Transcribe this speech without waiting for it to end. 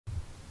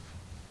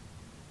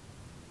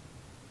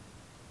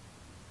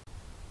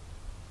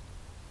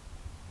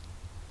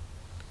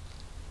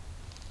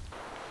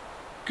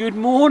Good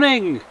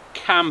morning,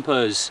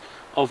 campers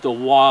of the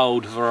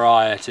wild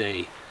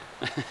variety.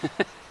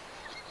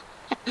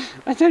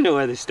 I don't know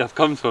where this stuff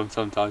comes from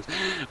sometimes.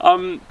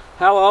 How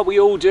are we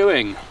all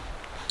doing?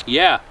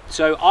 Yeah,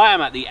 so I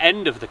am at the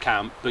end of the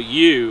camp, but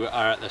you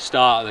are at the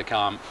start of the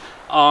camp.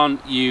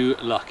 Aren't you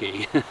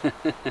lucky?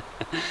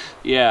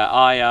 Yeah,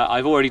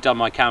 I've already done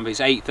my camp. It's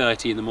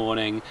 8:30 in the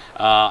morning.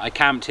 I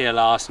camped here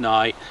last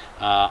night.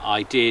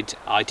 I did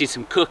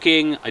some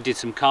cooking. I did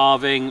some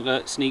carving.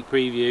 Look, sneak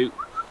preview.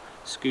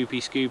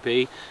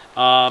 Scoopy.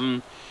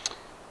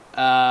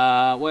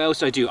 What else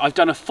did I do? I've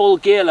done a full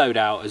gear load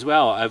out as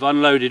well. I've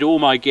unloaded all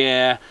my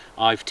gear.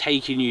 I've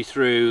taken you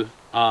through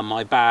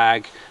my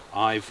bag.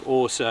 I've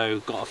also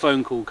got a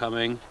phone call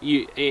coming.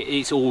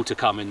 It's all to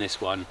come in this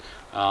one.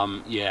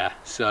 Yeah,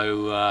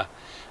 so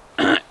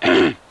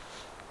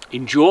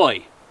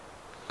enjoy.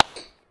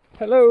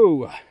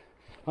 Hello,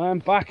 I am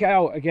back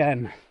out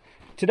again.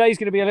 Today's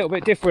going to be a little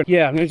bit different.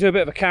 Yeah, I'm going to do a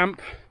bit of a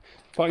camp,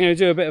 but I'm going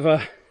to do a bit of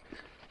a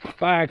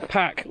bag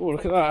pack. Oh,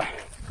 look at that.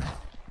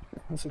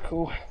 That's a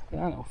cool,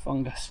 that little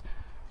fungus.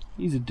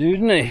 He's a dude,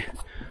 isn't he?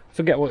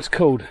 Forget what it's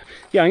called.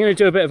 Yeah, I'm going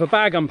to do a bit of a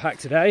bag unpack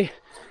today,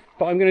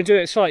 but I'm going to do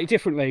it slightly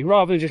differently.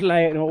 Rather than just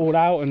lay it all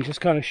out and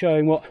just kind of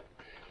showing what,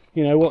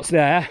 you know, what's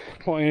there,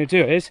 what I'm going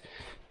to do is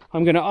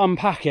I'm going to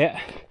unpack it,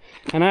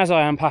 and as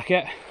I unpack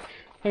it,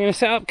 I'm going to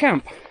set up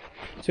camp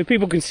so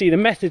people can see the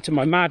method to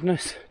my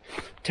madness,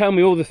 tell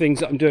me all the things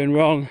that I'm doing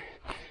wrong,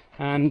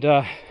 and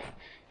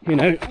you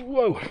know,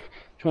 whoa,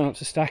 try not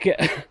to stack it.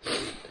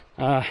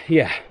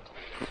 Yeah,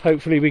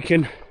 hopefully we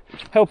can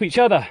help each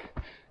other.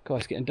 God,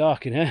 it's getting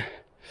dark in here.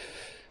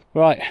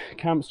 Right,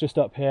 camp's just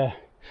up here,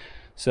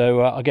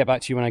 so I'll get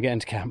back to you when I get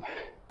into camp.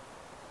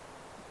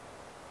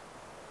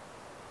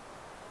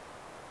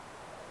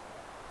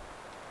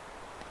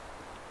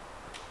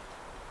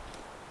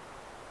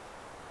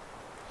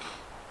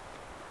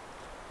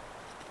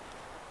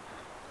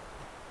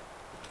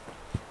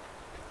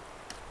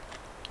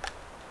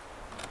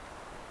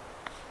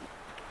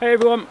 Hey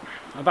everyone,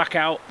 I'm back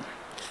out.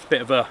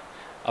 Bit of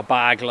a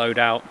bag load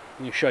out.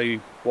 I'm going to show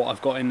you what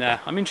I've got in there.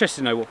 I'm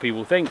interested to know what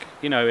people think.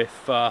 You know,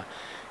 if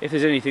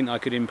there's anything that I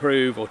could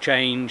improve or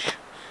change.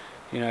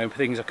 You know,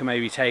 things I can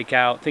maybe take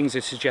out, things I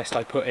suggest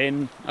I put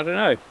in. I don't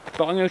know,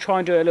 but I'm going to try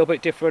and do it a little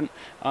bit different.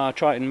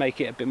 Try and make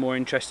it a bit more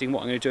interesting.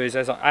 What I'm going to do is,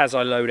 as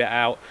I load it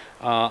out,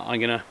 I'm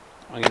going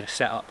to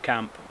set up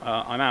camp.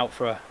 I'm out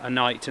for a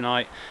night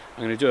tonight.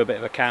 I'm going to do a bit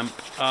of a camp.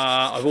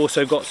 I've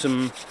also got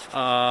some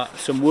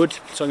wood,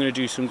 so I'm going to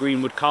do some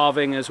Greenwood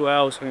carving as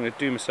well. So I'm going to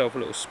do myself a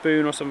little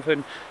spoon or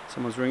something.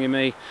 Someone's ringing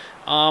me.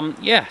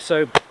 Yeah,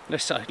 so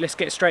let's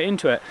get straight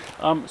into it.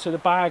 So the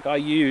bag I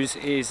use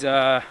is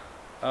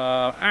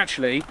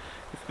actually,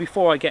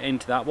 before I get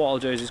into that, what I'll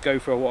do is go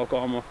for what I've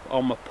got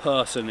on my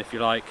person, if you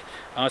like.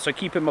 So I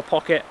keep in my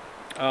pocket.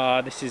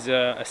 This is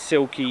a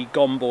silky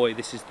Gomboy.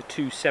 This is the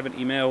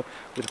 270mm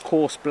with a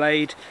coarse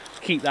blade.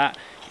 Keep that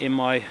in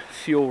my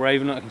Fuel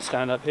Raven. I can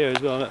stand up here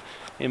as well.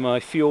 In my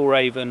Fuel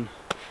Raven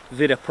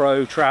Vida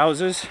Pro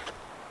trousers.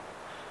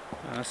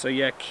 So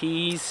yeah,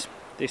 keys.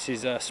 This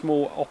is a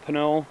small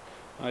Opinel.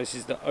 This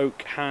is the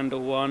oak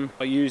handle one.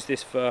 I use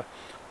this for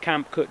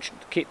camp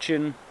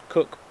kitchen,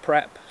 cook,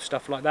 prep,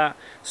 stuff like that.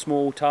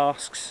 Small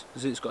tasks,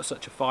 as it's got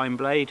such a fine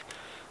blade.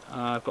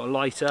 I've got a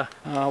lighter.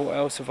 What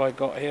else have I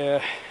got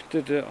here?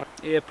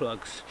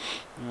 Earplugs.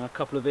 A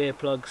couple of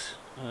earplugs.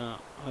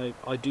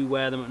 I do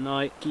wear them at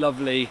night.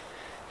 Lovely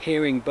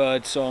hearing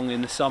bird song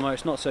in the summer.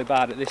 It's not so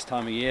bad at this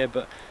time of year,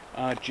 but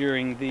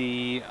during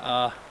the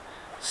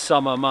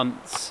summer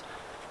months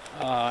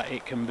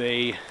it can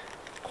be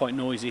quite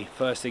noisy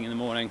first thing in the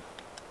morning.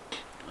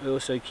 I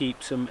also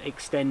keep some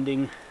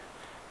extending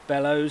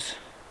bellows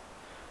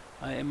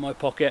in my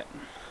pocket.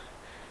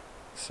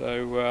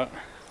 So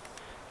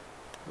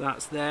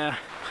that's there.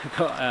 I've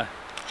got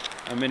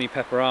a mini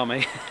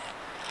Pepperami,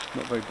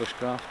 not very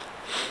bushcraft.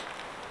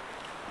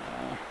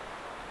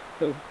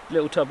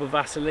 Little tub of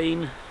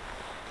Vaseline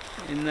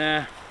in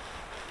there.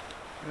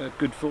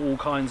 Good for all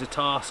kinds of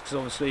tasks.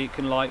 Obviously it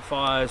can light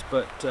fires,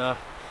 but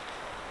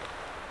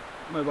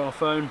mobile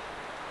phone.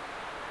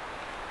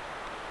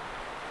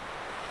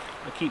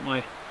 I keep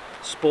my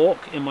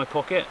spork in my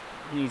pocket.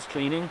 Needs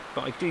cleaning,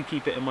 but I do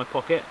keep it in my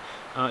pocket.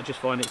 I just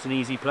find it's an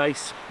easy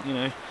place, you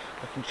know.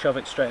 I can shove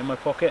it straight in my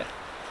pocket.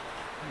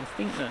 I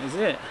think that is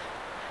it.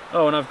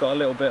 Oh, and I've got a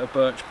little bit of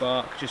birch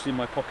bark just in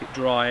my pocket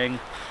drying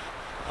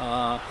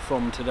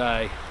from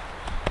today.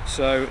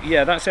 So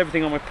yeah, that's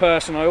everything on my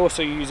person. I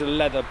also use a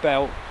leather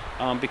belt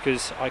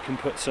because I can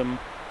put some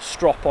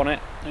strop on it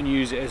and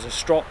use it as a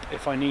strop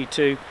if I need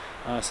to.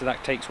 So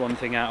that takes one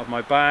thing out of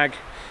my bag.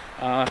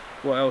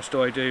 What else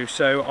do I do?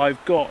 So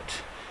I've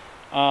got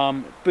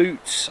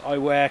boots.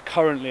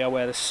 Currently I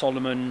wear the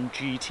Solomon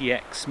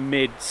GTX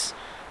mids.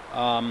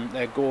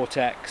 They're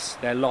Gore-Tex,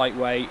 they're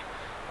lightweight.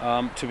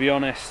 To be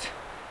honest,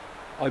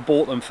 I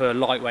bought them for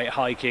lightweight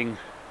hiking,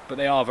 but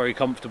they are very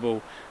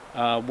comfortable.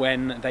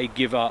 When they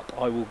give up,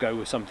 I will go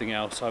with something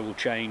else. I will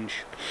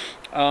change.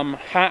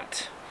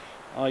 Hat.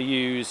 I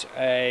use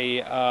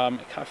a,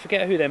 I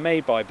forget who they're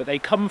made by, but they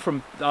come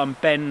from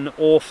Ben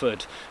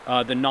Orford,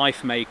 the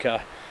knife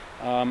maker.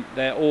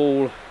 They're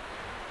all,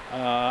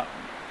 yeah,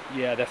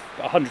 they're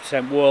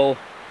 100% wool.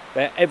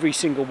 Every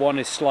single one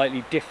is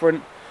slightly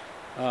different,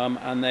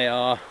 and they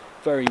are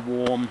very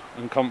warm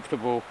and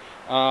comfortable.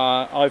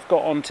 I've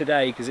got on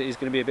today, because it is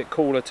going to be a bit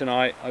cooler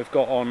tonight, I've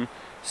got on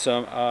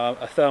some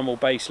a thermal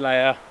base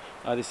layer.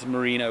 This is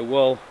merino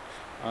wool.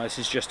 This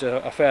is just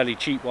a fairly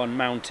cheap one,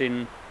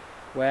 Mountain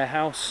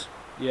Warehouse,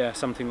 yeah,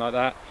 something like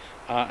that,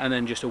 and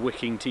then just a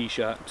wicking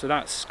t-shirt. So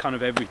that's kind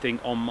of everything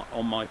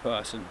on my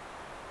person.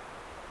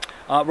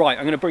 Right,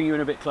 I'm going to bring you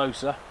in a bit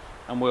closer,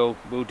 and we'll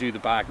do the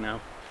bag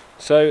now.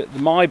 So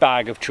my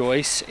bag of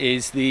choice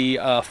is the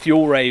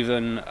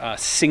Fjallraven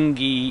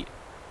Singi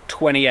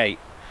 28.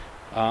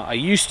 I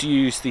used to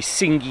use the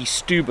Singi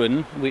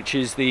Stuben, which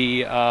is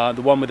the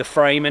one with the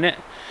frame in it,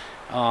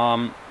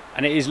 and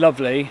it is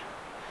lovely,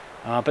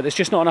 but there's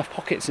just not enough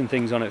pockets and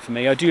things on it for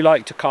me. I do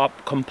like to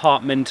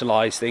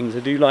compartmentalize things. I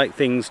do like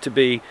things to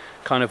be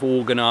kind of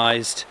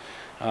organized,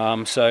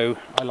 so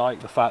I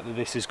like the fact that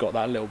this has got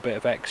that little bit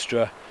of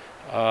extra.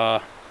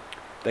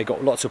 They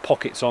got lots of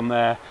pockets on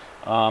there.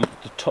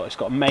 It's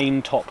got a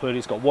main top hood,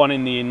 it's got one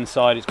in the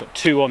inside, it's got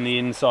two on the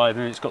inside,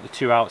 and it's got the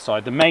two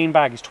outside. The main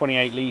bag is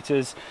 28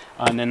 litres,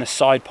 and then the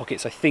side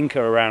pockets I think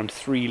are around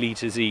 3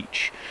 litres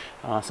each,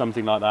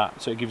 something like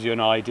that. So it gives you an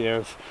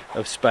idea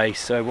of space.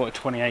 So what,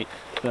 28,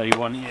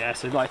 31, yeah,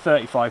 so like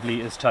 35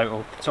 litres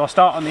total. So I'll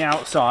start on the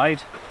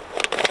outside.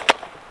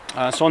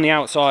 So on the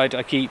outside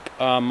I keep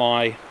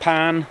my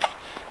pan,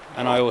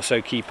 and I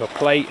also keep a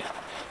plate.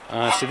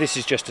 So this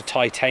is just a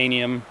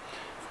titanium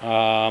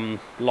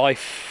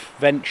Life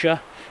Venture,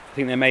 I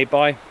think they're made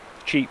by,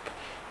 cheap.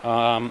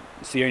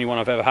 It's the only one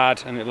I've ever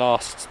had, and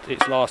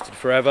it's lasted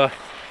forever.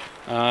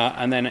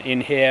 And then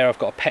in here I've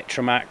got a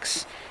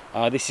Petromax.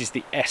 This is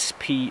the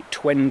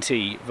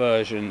SP20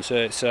 version, so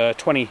it's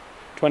 20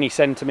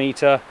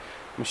 centimetre.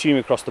 I'm assuming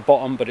across the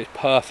bottom, but it's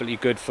perfectly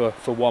good for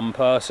one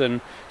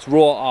person. It's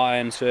wrought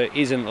iron, so it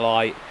isn't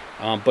light,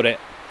 but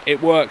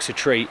it works a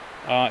treat.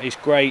 It's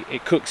great,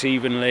 it cooks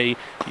evenly,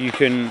 you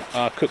can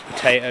cook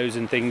potatoes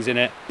and things in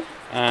it,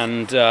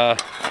 and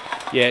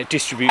yeah, it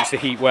distributes the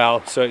heat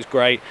well, so it's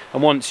great.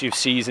 And once you've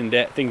seasoned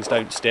it, things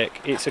don't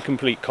stick. It's a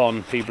complete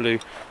con, people who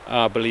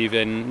believe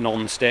in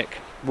non-stick.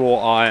 Raw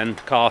iron,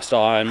 cast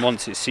iron,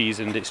 once it's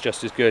seasoned it's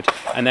just as good.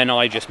 And then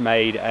I just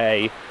made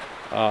a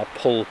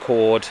pull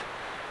cord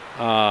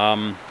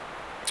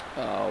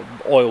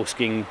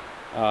oilskin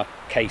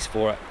case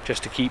for it,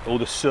 just to keep all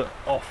the soot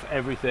off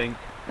everything.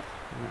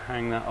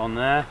 Hang that on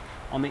there.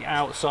 On the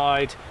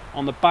outside,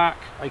 on the back,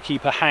 I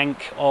keep a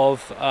hank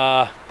of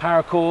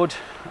paracord,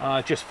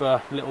 just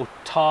for little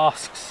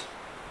tasks.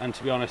 And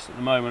to be honest, at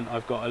the moment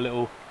I've got a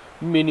little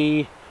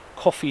mini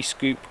coffee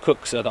scoop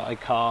cookser that I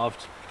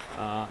carved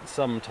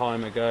some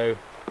time ago,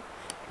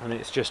 and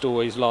it's just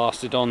always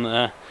lasted on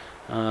there.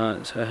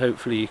 So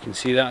hopefully you can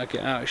see that. I'll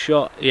get out of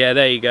shot. Yeah,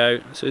 there you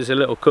go. So there's a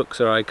little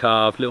cookser I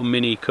carved, little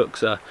mini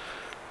cookser.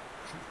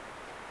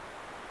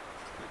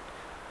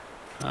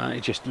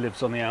 It just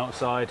lives on the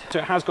outside. So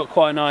it has got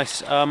quite a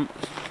nice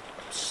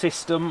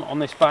system on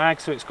this bag.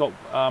 So it's got,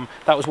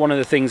 that was one of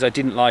the things I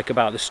didn't like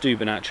about the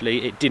Stuben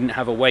actually. It didn't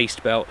have a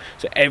waist belt,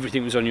 so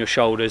everything was on your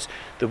shoulders.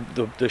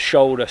 The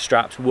shoulder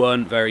straps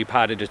weren't very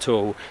padded at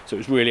all, so it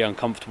was really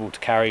uncomfortable to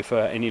carry for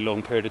any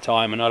long period of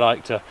time, and I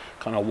like to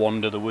kind of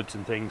wander the woods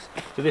and things.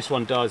 So this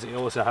one does, it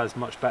also has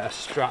much better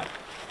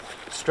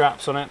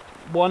straps on it.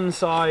 One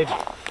side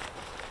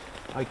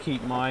I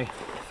keep my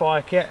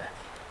fire kit.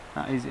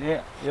 That is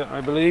it, yeah,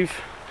 I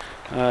believe.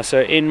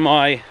 So in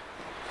my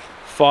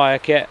fire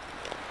kit,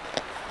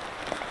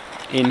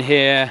 in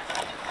here,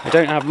 I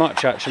don't have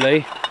much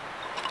actually.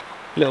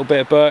 A little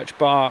bit of birch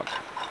bark,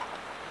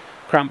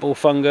 crample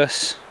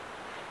fungus.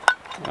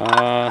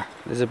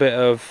 There's a bit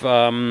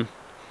of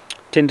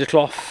tinder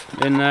cloth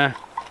in there.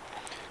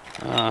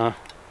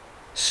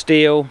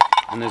 Steel,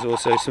 and there's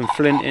also some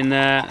flint in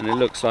there, and it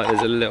looks like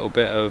there's a little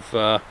bit of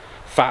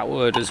fat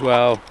wood as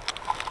well.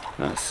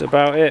 That's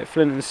about it,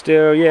 flint and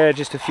steel. Yeah,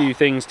 just a few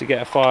things to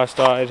get a fire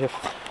started if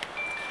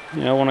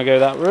you know, want to go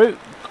that route.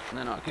 And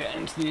then I'll get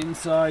into the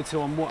inside.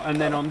 So and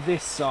then on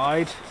this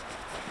side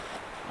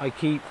I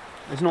keep,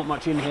 there's not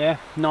much in here.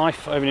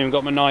 Knife, I haven't even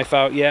got my knife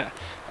out yet.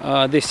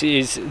 This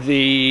is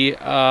the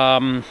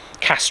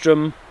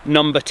Castrum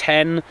number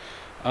 10.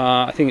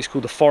 I think it's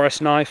called the forest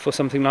knife or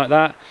something like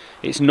that.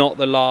 It's not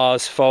the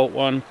Lars Fault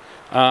one.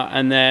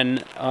 And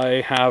then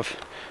I have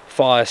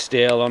fire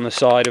steel on the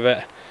side of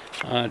it,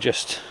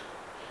 just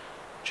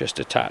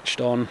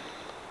attached on,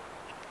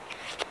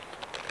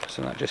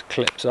 so that just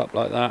clips up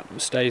like that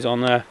and stays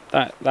on there.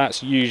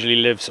 That's usually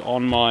lives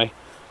on my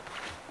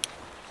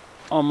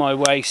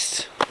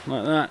waist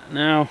like that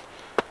now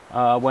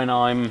when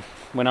I'm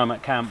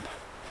at camp.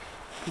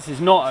 This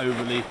is not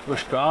overly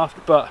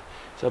bushcraft, but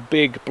it's a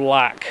big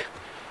black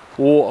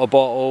water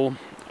bottle.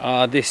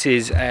 This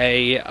is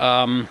a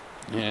yeah,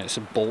 it's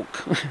a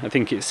bulk. I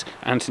think it's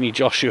Anthony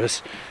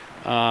Joshua's.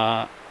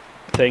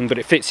 thing, but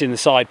it fits in the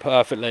side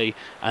perfectly,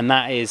 and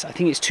that is, I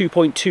think it's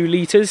 2.2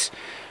 litres,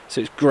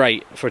 so it's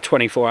great for a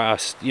 24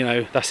 hours, you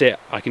know, that's it.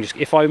 I can just,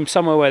 if I'm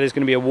somewhere where there's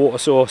going to be a water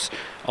source,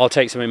 I'll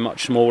take something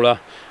much smaller,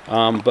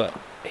 but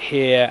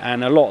here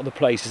and a lot of the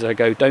places I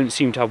go don't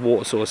seem to have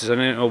water sources. I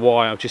don't know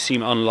why, I've just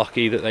seem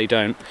unlucky that they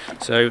don't.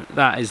 So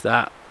that is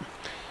that.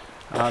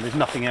 There's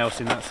nothing else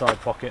in that side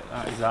pocket,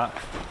 that is that.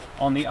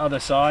 On the other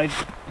side,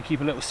 I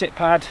keep a little sit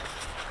pad.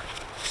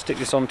 Stick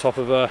this on top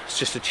of it's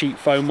just a cheap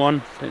foam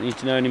one, don't need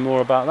to know any more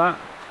about that.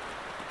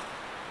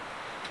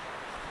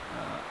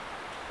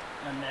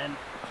 And then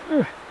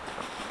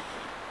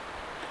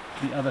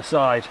the other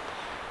side,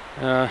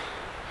 there's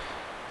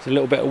a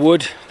little bit of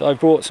wood that I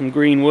brought, some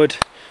Greenwood.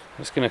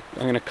 I'm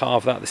gonna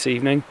carve that this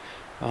evening,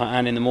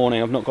 and in the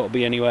morning. I've not got to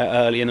be anywhere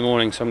early in the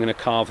morning, so I'm going to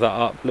carve that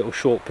up, little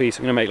short piece.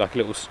 I'm going to make like a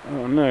little,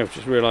 oh no, I've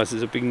just realised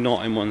there's a big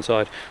knot in one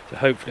side, so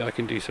hopefully I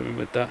can do something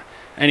with that.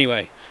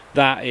 Anyway,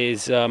 that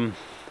is,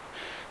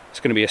 it's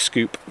going to be a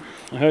scoop,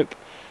 I hope.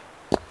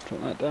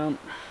 Put that down.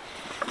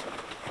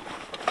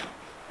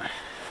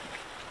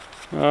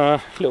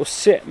 Little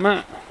sit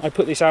mat, I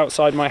put this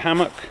outside my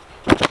hammock.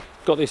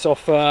 Got this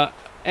off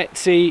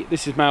Etsy.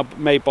 This is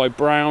made by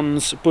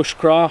Brown's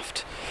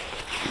Bushcraft.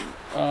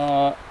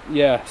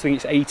 Yeah, I think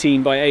it's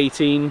 18 by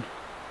 18.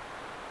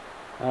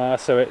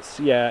 So it's,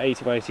 yeah,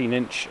 80 by 18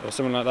 inch or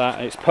something like that.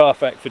 It's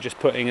perfect for just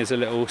putting as a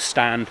little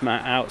stand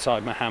mat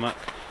outside my hammock.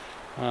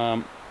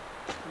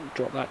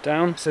 Drop that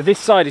down. So this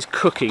side is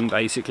cooking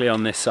basically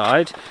on this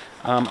side.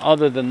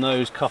 Other than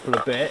those couple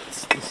of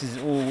bits, this is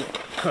all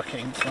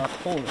cooking. So I'll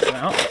pull this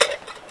out.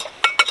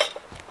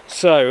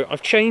 So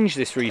I've changed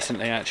this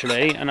recently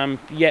actually, and I'm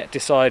yet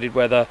decided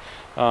whether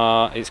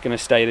it's going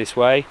to stay this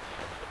way.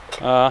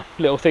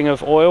 Little thing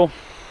of oil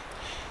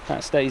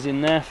that stays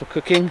in there for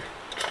cooking,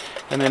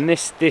 and then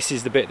this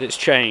is the bit that's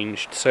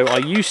changed. So I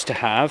used to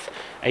have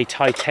a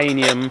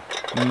titanium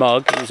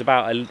mug, it was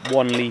about a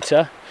 1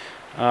 litre,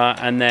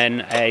 and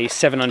then a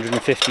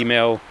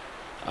 750ml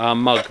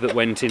mug that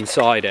went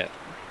inside it.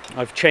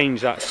 I've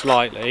changed that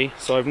slightly,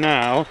 so I've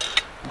now,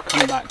 I'll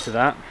come back to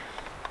that.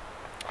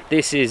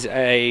 This is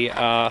a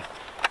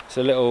it's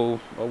a little,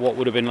 what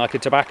would have been like a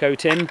tobacco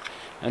tin,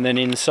 and then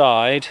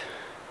inside,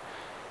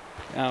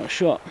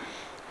 outshot,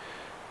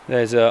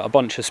 there's a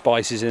bunch of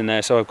spices in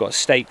there. So I've got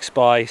steak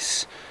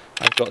spice,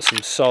 I've got some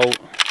salt,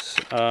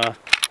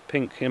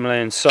 pink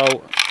Himalayan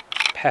salt,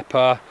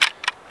 pepper,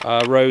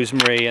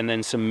 rosemary, and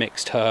then some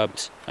mixed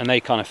herbs, and they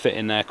kind of fit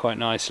in there quite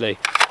nicely.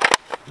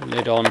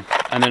 Lid on,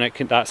 and then it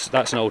can, that's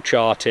an old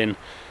char tin,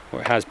 or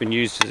it has been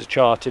used as a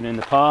char tin in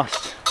the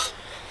past.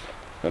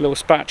 A little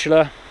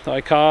spatula that I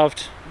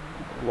carved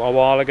a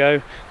while ago.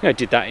 I think I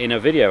did that in a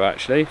video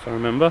actually, if I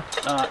remember.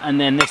 And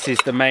then this is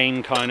the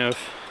main kind of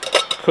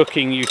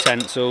cooking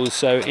utensils.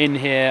 So in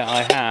here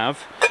I have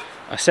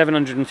a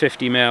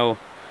 750ml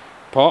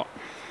pot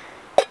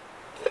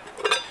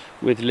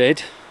with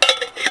lid,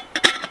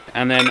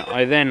 and then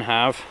I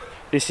have,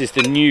 this is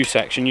the new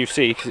section, you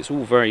see, because it's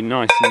all very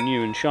nice and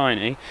new and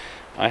shiny.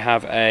 I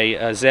have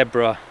a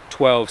Zebra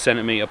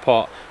 12cm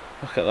pot.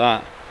 Look at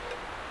that,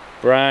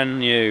 brand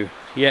new,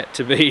 yet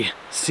to be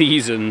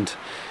seasoned.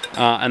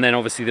 And then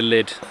obviously the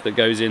lid that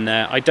goes in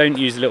there. I don't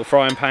use the little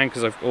frying pan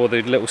or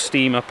the little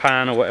steamer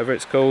pan or whatever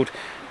it's called,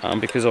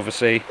 because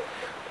obviously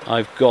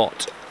I've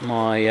got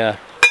my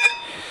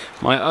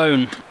my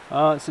own.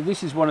 So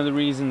this is one of the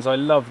reasons I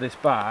love this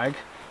bag.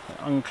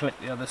 Unclip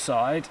the other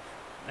side.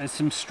 There's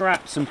some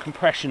straps, some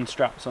compression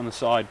straps on the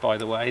side, by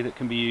the way, that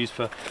can be used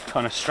for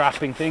kind of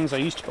strapping things. I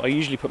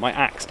usually put my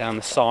axe down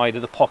the side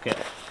of the pocket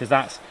because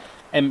that's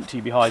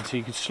empty behind, so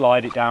you can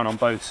slide it down on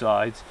both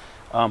sides.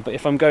 But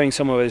if I'm going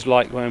somewhere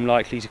where I'm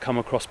likely to come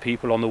across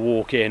people on the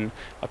walk in,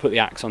 I put the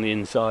axe on the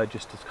inside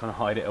just to kind of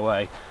hide it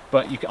away.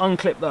 But you can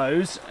unclip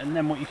those, and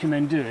then what you can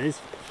then do is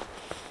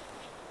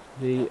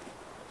the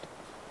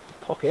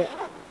pocket,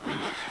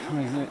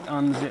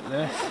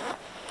 unzip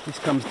this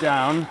comes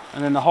down,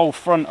 and then the whole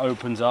front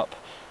opens up,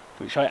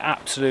 which I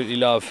absolutely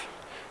love.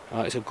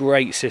 It's a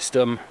great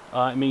system.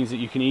 It means that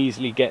you can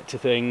easily get to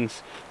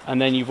things,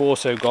 and then you've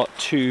also got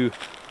 2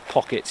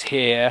 pockets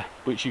here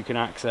which you can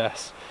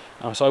access.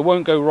 So I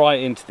won't go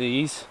right into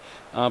these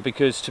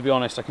because, to be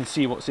honest, I can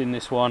see what's in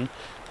this one.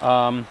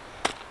 Some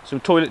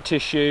toilet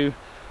tissue,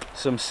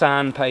 some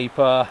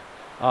sandpaper,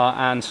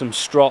 and some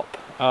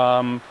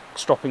stropping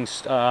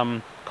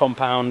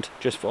compound,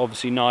 just for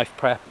obviously knife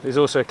prep. There's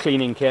also a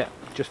cleaning kit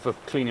just for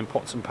cleaning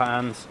pots and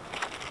pans,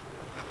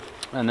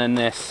 and then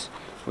this,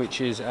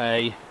 which is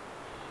a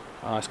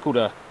it's called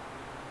a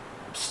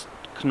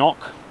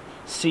knock,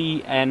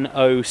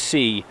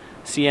 C-N-O-C,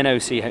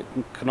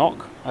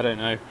 knock, I don't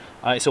know.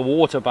 It's a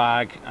water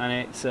bag, and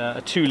it's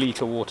a 2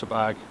 litre water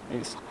bag.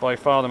 It's by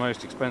far the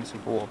most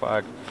expensive water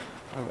bag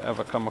I've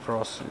ever come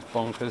across. It's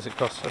bonkers. It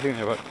costs, I think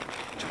they're about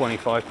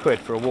 25 quid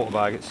for a water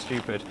bag. It's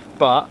stupid,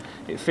 but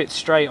it fits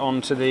straight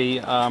onto the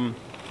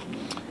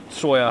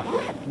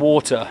soya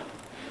water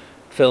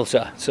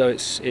filter, so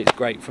it's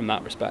great from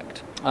that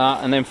respect.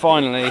 And then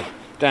finally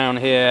down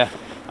here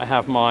I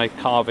have my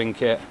carving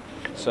kit.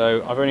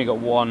 So I've only got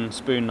one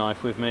spoon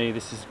knife with me.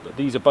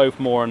 These are both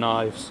Mora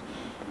knives.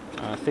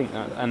 I think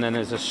that, and then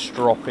there's a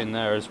strop in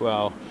there as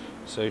well.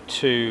 So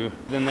two.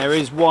 Then there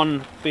is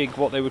one big,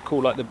 what they would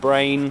call like the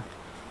brain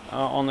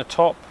on the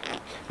top.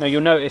 Now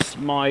you'll notice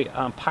my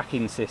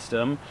packing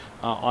system.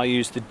 I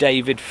use the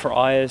David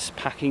Fryer's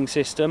packing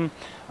system.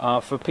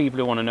 For people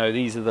who want to know,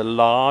 these are the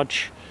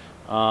large.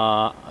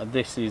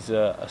 This is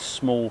a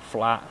small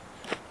flat,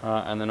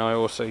 and then I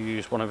also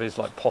use one of his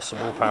like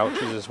possible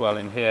pouches as well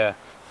in here.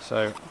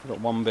 So I've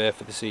got one beer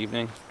for this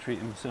evening,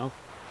 treating myself.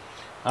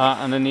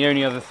 And then the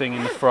only other thing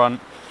in the front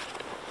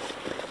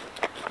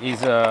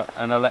is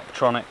an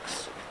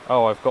electronics.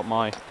 Oh, I've got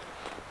my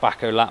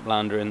Baco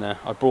Laplander in there.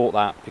 I brought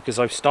that because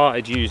I've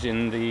started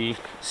using the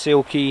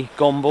Silky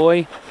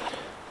Gomboy,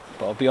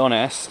 but I'll be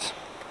honest,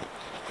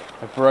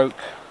 I broke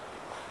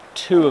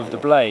two of the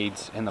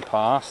blades in the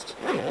past,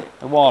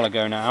 a while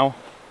ago now.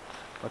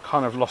 I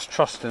kind of lost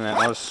trust in it.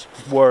 I was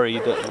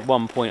worried that at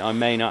one point I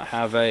may not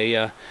have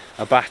a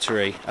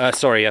battery,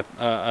 sorry,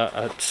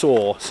 a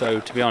saw. So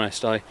to be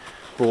honest, I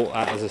brought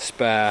that as a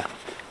spare.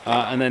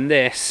 And then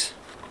this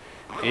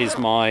is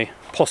my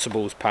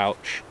possibles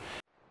pouch.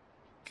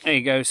 There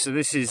you go. So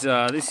this is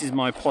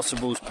my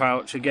possibles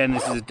pouch. Again,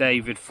 this is a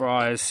David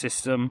Fryer's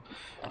system.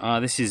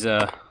 This is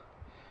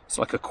it's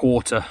like a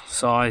quarter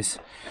size.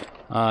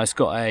 It's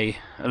got a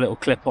little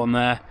clip on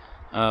there,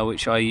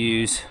 which I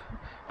use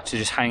to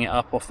just hang it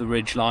up off the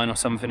Ridgline or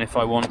something if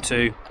I want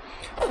to.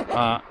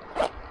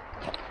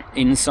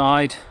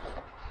 Inside,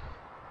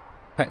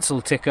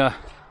 petrol ticker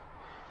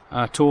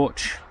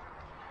torch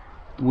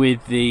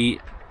with the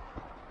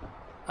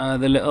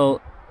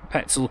little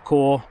petrol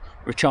core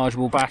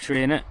rechargeable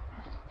battery in it.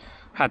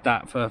 Had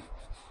that for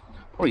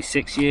probably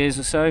 6 years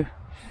or so.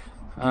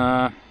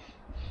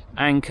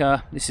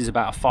 Anchor, this is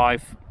about a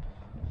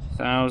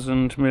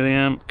 5,000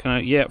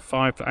 milliamp. Yeah,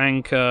 5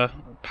 Anchor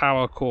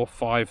power core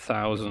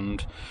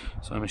 5,000.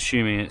 So I'm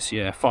assuming it's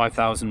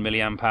 5,000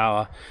 milliamp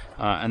hour.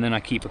 And then I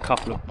keep a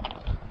couple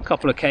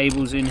of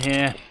cables in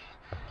here.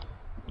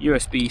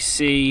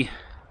 USB-C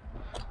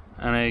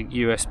and a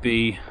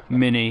USB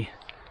mini.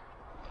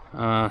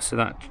 So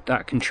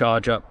that can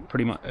charge up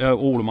pretty much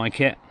all of my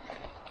kit.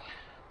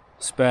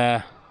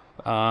 Spare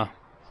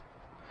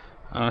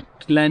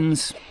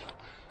lens,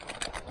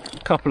 a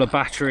couple of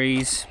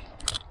batteries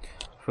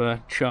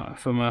for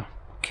my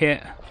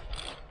kit,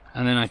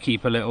 and then I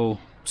keep a little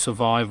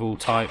survival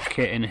type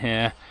kit in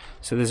here.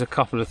 So there's a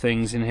couple of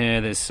things in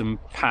here. There's some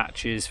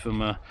patches for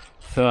my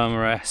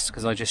thermarest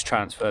because I just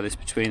transfer this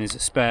between. There's a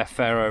spare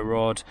ferro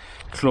rod,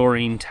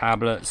 chlorine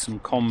tablets, some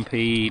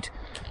Compede.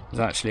 There's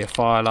actually a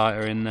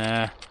firelighter in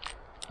there,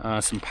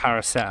 some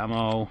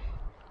paracetamol.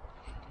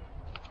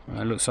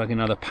 It looks like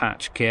another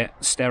patch kit,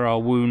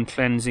 sterile wound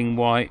cleansing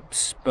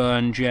wipes,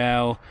 burn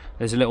gel.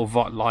 There's a little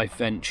Life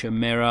Venture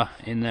mirror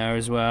in there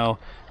as well,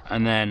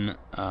 and then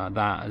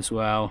that as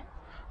well.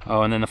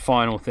 Oh, and then the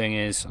final thing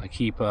is I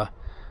keep a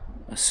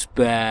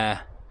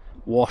spare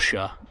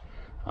washer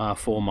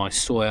for my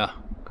Sawyer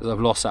because I've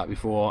lost that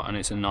before and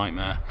it's a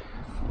nightmare.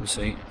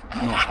 Obviously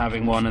not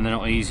having one, and they're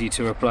not easy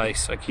to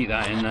replace. So I keep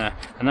that in there,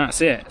 and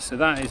that's it. So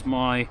that is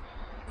my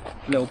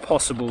little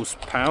possibles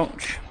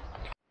pouch.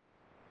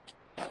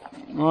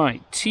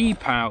 Right, tea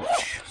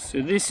pouch.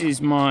 So this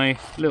is my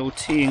little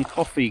tea and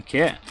coffee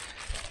kit.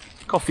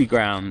 Coffee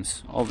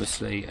grounds,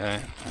 obviously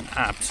an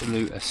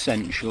absolute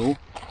essential.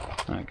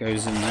 That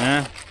goes in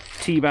there.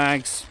 Tea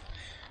bags.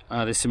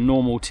 There's some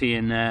normal tea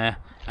in there,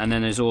 and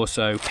then there's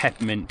also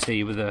peppermint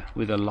tea with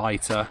a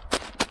lighter.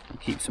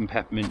 Keep some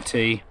peppermint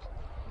tea.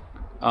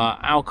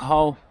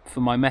 Alcohol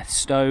for my meth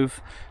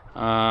stove.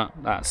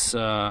 That's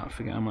I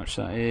forget how much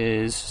that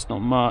is. It's not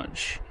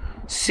much.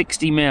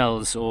 60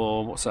 mils,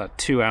 or what's that?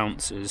 2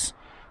 ounces.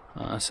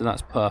 So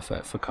that's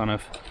perfect for kind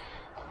of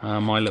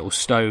my little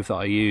stove that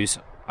I use.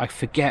 I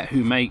forget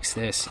who makes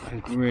this.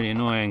 It's really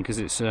annoying because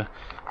it's a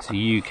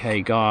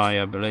UK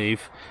guy, I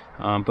believe.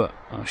 But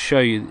I'll show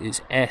you.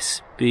 It's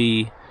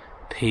SBP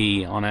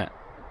on it.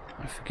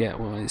 I forget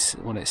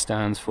what it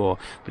stands for,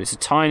 but it's a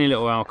tiny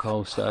little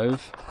alcohol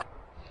stove.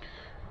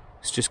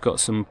 It's just got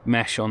some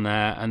mesh on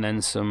there and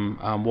then some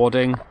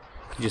wadding.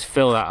 You just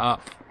fill that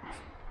up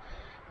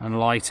and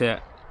light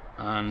it,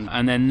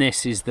 and then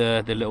this is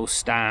the little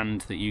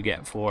stand that you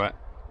get for it.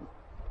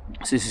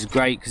 So this is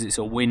great because it's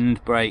a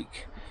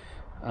windbreak,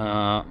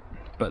 but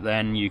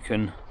then you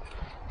can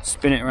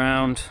spin it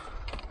around.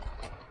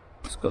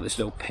 It's got this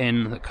little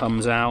pin that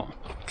comes out,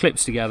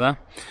 clips together,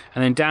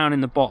 and then down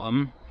in the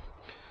bottom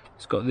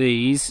it's got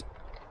these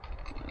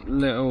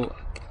little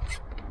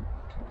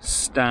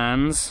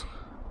stands.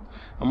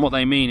 And what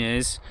they mean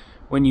is,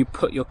 when you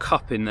put your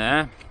cup in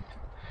there,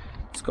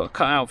 it's got a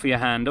cut out for your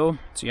handle,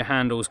 so your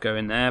handles go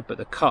in there, but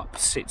the cup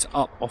sits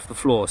up off the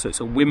floor, so it's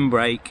a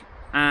windbreak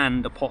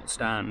and a pot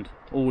stand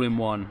all in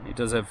one. It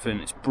does everything.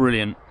 It's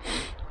brilliant.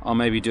 I'll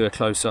maybe do a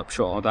close-up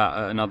shot of that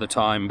at another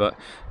time, but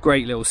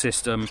great little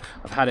system.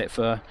 I've had it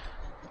for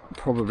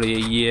probably a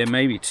year,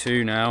 maybe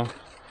 2 now,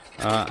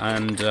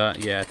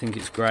 yeah, I think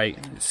it's great.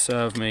 It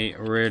served me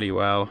really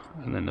well,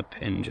 and then the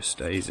pin just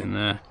stays in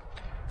there.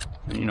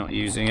 when you're not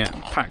using it.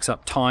 Packs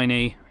up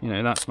tiny, you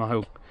know, that's my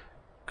whole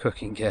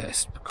cooking kit.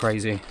 It's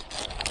crazy.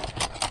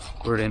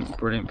 Brilliant,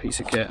 brilliant piece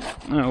of kit.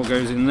 That all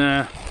goes in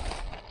there.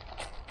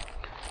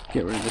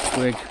 Get rid of the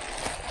twig.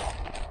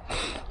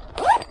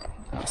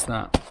 That's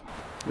that.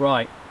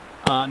 Right,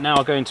 now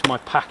I'll go into my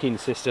packing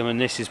system,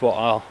 and this is what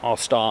I'll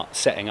start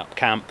setting up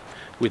camp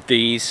with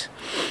these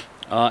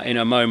in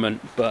a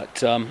moment,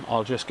 but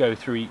I'll just go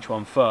through each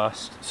one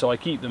first. So I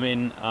keep them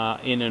in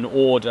an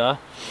order.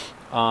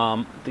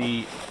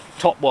 The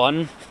top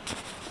one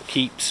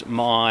keeps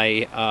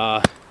my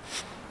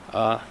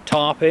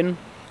tarp in,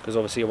 because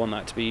obviously I want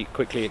that to be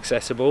quickly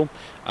accessible.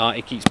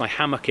 It keeps my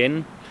hammock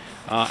in,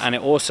 and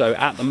it also,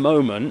 at the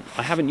moment,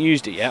 I haven't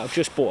used it yet, I've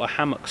just bought a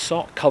hammock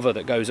sock cover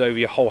that goes over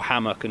your whole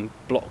hammock and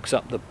blocks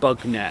up the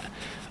bug net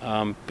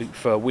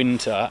for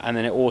winter, and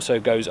then it also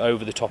goes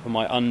over the top of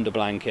my under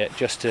blanket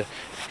just to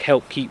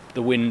help keep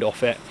the wind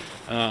off it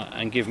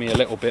and give me a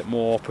little bit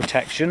more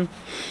protection.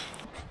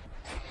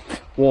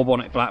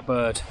 Warbonnet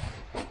Blackbird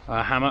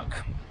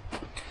hammock,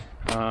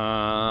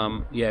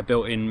 yeah,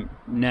 built-in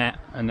net,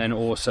 and then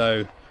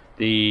also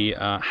the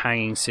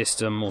hanging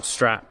system or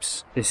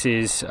straps. This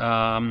is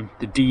the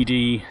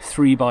DD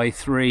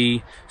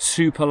 3x3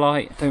 super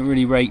light. Don't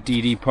really rate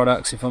DD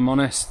products, if I'm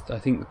honest. I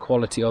think the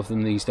quality of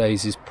them these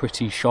days is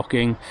pretty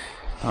shocking,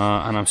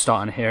 and I'm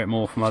starting to hear it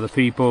more from other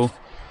people.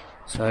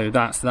 So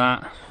that's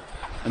that.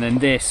 And then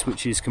this,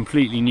 which is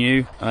completely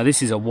new,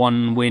 this is a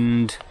one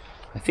wind,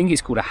 I think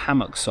it's called a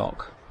hammock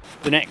sock.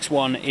 The next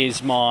one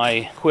is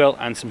my quilt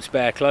and some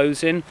spare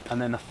clothes in,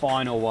 and then the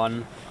final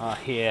one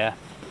here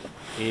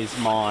is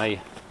my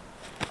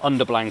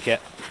under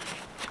blanket.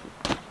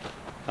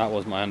 That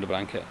was my under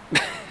blanket.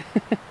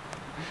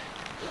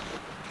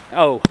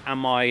 Oh, and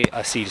my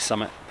Cedar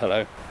Summit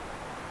pillow.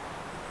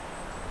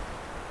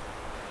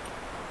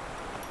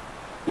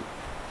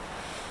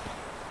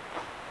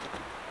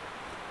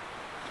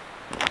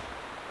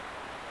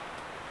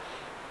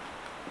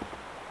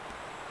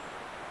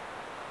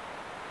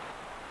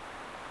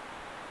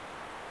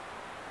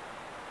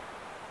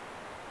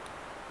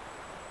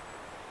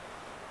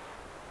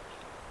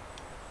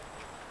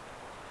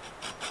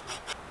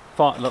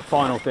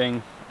 Final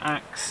thing,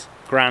 axe,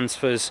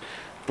 Gransfors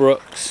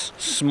Brooks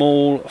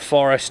small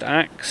forest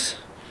axe.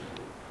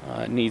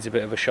 It needs a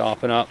bit of a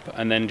sharpen up,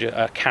 and then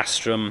a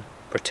castrum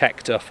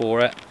protector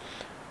for it.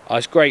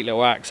 It's a great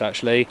little axe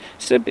actually.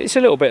 It's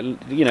a little bit,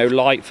 you know,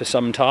 light for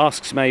some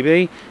tasks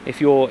maybe. If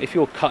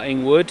you're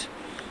cutting wood,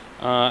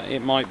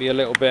 it might be a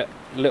little bit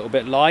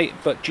light,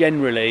 but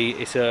generally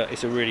it's a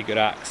really good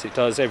axe. It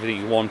does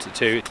everything you want it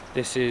to.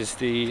 This is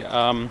the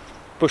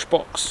bush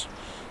box.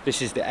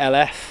 This is the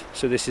LF,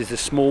 so this is the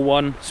small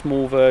one,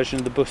 small version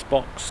of the bush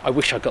box. I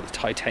wish I got the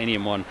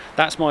titanium one.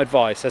 That's my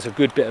advice. That's a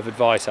good bit of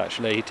advice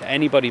actually to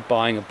anybody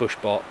buying a bush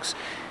box.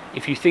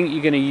 If you think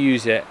you're going to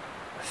use it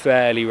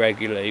fairly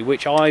regularly,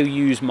 which I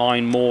use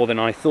mine more than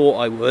I thought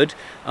I would,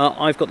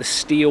 I've got the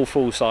steel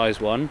full-size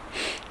one,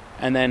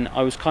 and then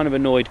I was kind of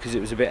annoyed because it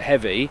was a bit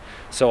heavy,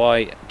 so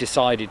I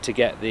decided to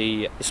get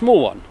the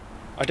small one.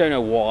 I don't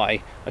know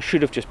why. I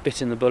should have just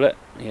bitten the bullet.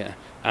 Yeah.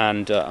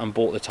 And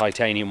bought the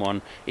titanium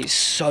one. It's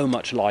so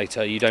much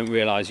lighter, you don't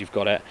realise you've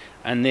got it.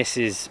 And this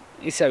is,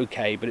 it's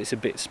okay, but it's a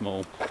bit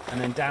small. And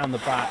then down the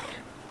back,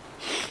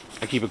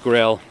 I keep a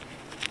grill.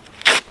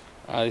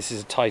 This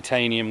is a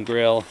titanium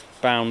grill,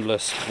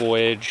 Boundless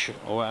Voyage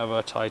or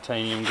whatever,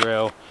 titanium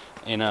grill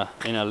in a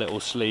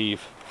little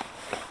sleeve.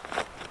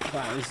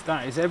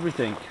 That is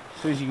everything.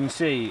 So as you can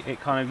see, it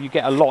kind of, you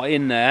get a lot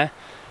in there.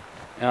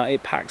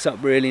 It packs up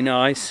really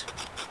nice.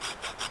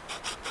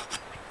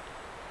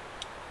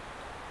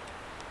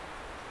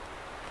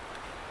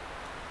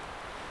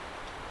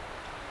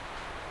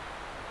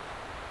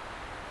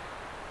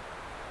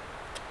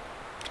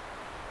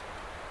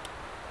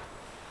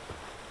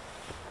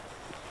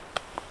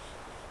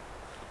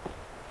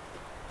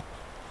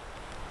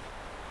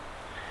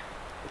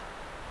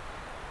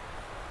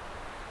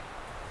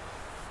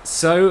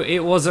 So it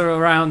was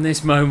around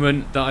this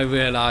moment that I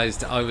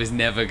realised I was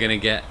never going to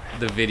get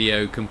the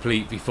video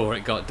complete before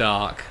it got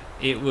dark.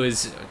 It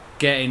was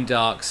getting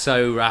dark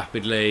so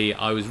rapidly,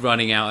 I was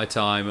running out of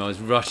time, I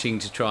was rushing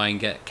to try and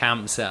get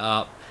camp set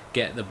up,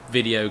 get the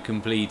video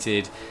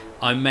completed.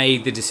 I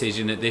made the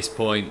decision at this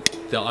point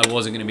that I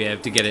wasn't going to be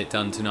able to get it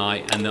done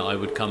tonight and that I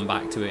would come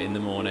back to it in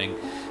the morning.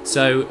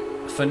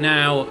 So for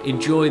now,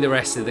 enjoy the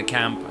rest of the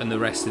camp and the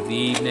rest of the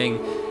evening.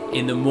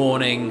 In the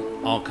morning,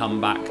 I'll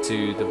come back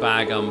to the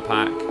bag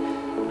unpack,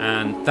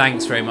 and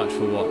thanks very much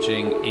for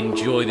watching.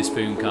 Enjoy the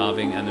spoon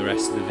carving and the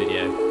rest of the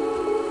video.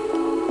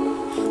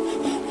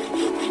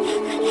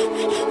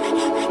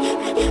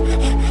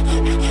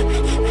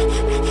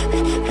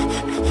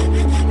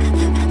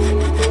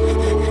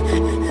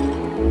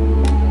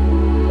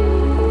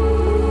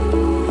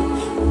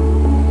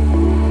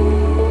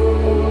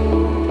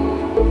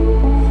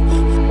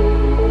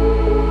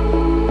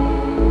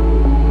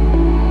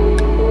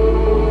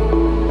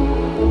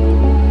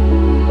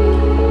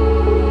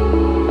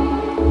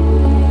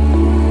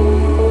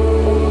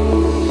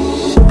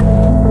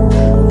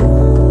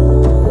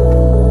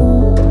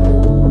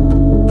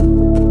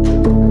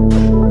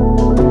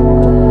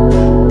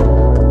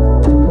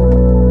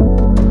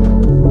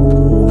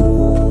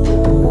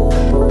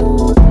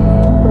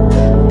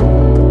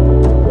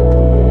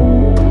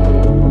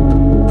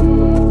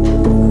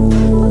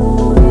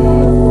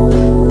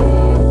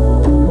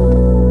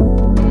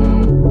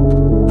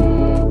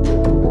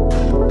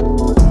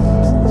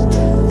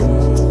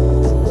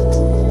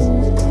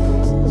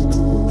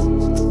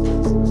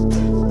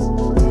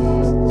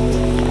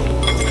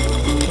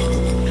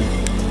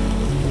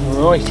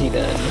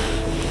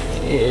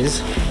 is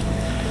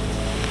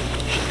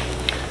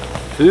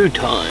food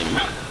time.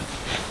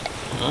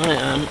 I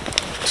am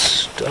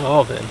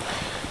starving.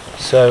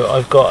 So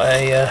I've got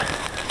a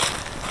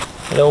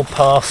little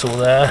parcel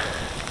there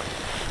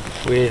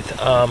with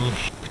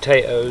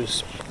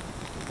potatoes,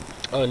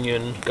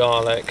 onion,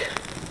 garlic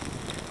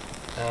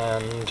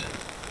and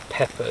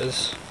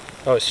peppers.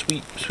 Oh, it's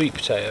sweet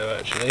potato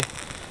actually,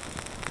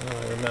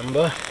 I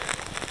remember.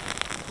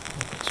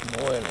 Put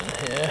some oil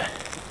in here.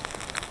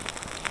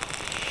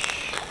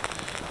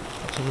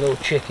 Some little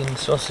chicken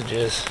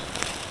sausages.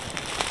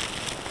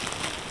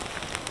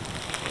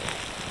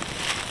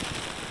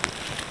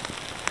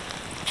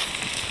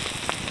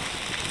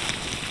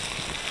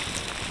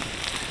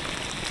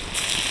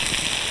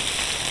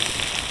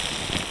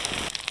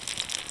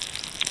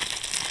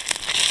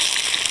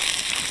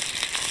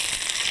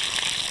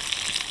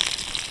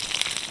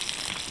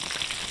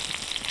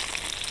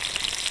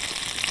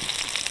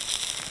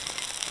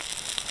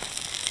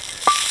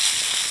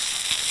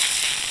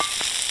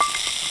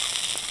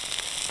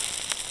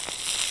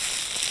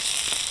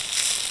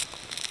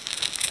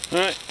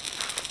 Right,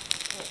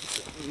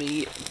 that's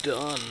me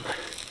done.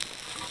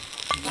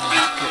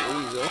 Let's get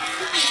these off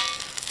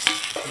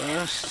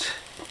first.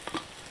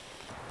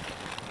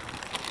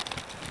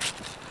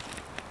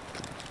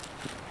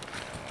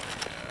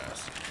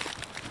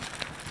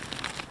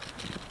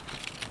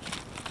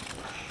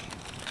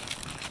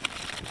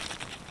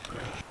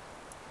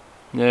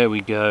 There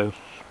we go.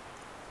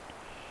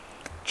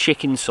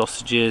 Chicken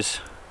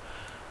sausages,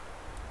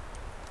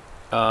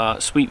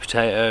 sweet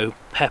potato,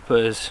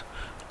 peppers,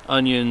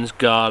 onions,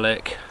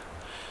 garlic,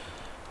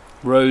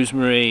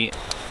 rosemary.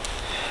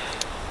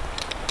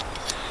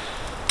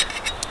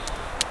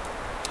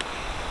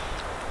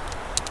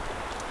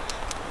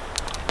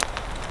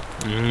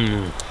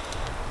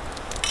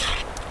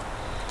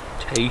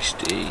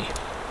 Tasty.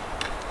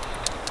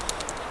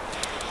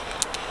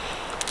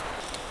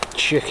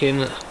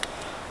 Chicken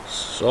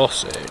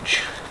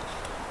sausage.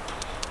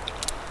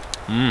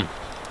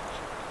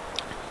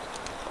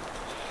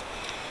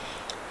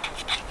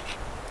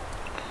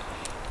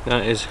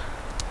 That is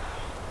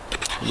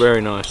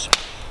very nice.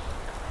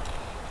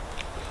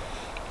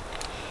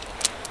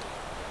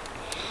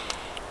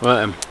 Right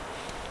then,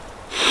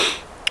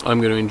 I'm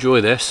going to enjoy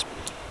this.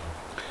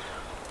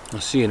 I'll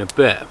see you in a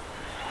bit.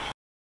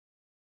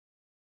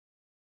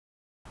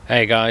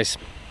 Hey guys,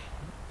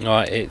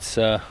 alright, it's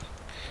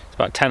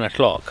about 10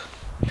 o'clock.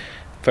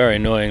 Very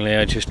annoyingly,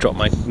 I just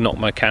knocked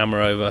my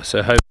camera over,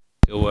 so hopefully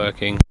it's still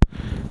working.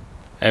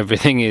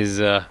 Everything is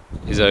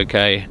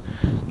okay,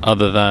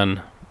 other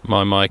than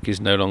my mic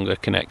is no longer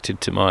connected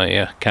to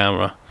my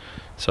camera,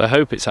 so I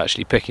hope it's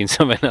actually picking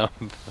something up.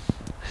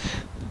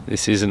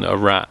 This isn't a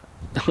rat.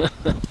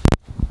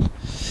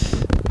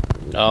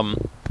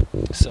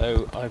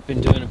 So I've been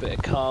doing a bit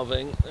of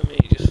carving. Let me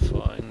just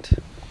find,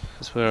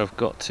 that's where I've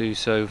got to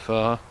so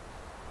far.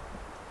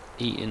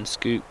 Eating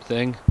scoop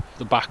thing.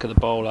 The back of the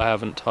bowl I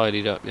haven't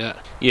tidied up yet.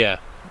 Yeah,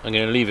 I'm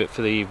going to leave it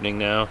for the evening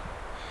now.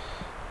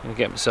 I'm going to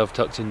get myself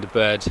tucked into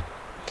bed.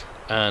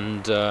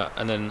 And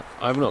then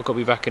I've not got to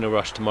be back in a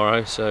rush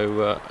tomorrow,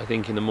 so I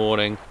think in the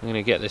morning I'm going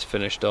to get this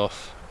finished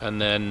off,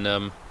 and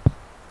then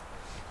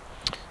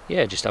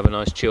yeah, just have a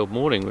nice chilled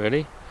morning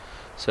really.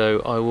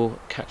 So I will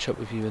catch up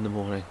with you in the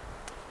morning.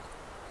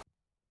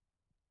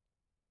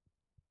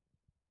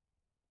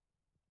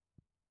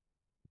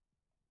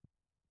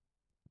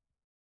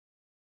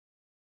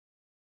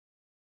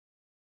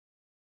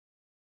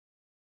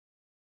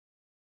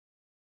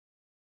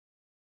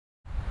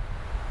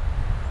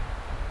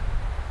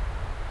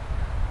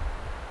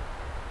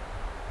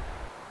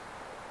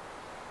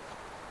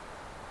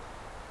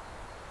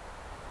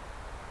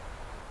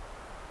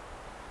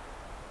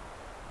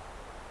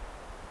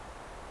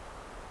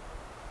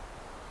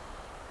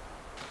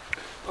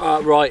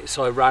 Right,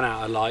 so I ran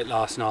out of light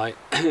last night.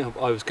 I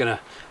was gonna,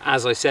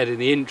 as I said in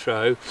the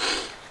intro,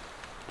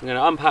 I'm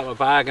gonna unpack my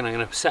bag and I'm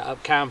gonna set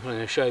up camp and I'm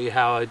gonna show you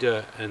how I do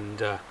it.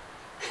 And I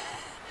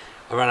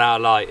ran out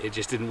of light, it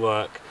just didn't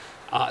work.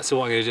 So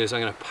what I'm gonna do is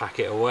I'm gonna pack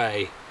it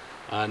away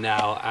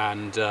now,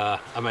 and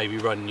I may be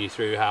running you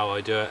through how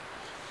I do it.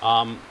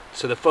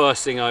 So the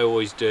first thing I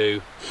always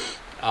do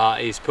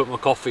is put my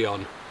coffee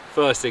on.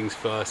 First things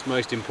first,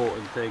 most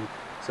important thing.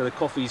 So the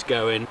coffee's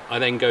going, I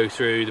then go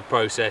through the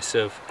process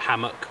of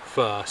hammock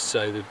first,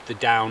 so the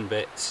down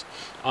bits,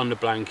 under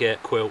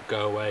blanket, quilt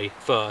go away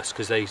first,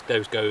 because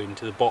those go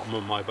into the bottom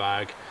of my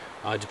bag.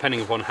 Depending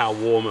upon how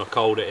warm or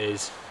cold it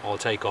is, I'll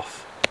take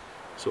off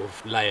sort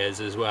of layers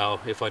as well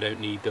if I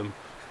don't need them,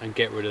 and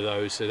get rid of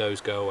those, so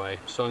those go away.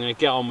 So I'm going to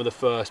get on with the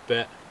first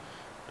bit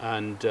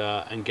and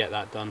get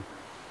that done.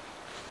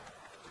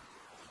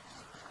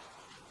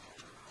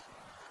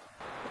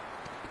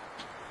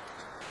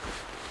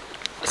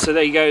 So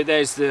there you go,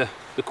 there's the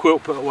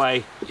quilt put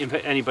away, if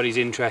anybody's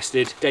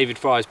interested. David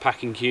Fry's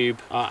packing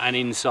cube, and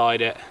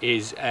inside it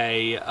is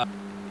a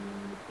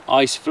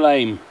ice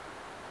flame,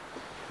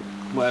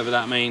 whatever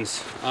that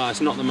means. It's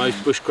not the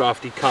most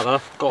bushcrafty colour,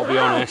 gotta be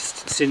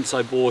honest. Since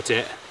I bought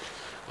it,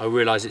 I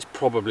realise it's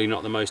probably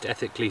not the most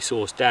ethically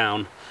sourced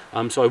down,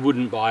 so I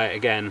wouldn't buy it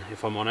again,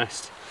 if I'm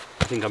honest.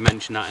 I think I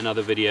mentioned that in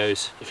other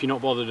videos. If you're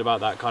not bothered about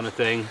that kind of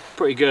thing,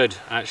 pretty good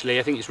actually.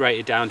 I think it's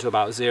rated down to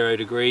about 0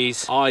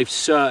 degrees. I've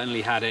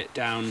certainly had it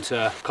down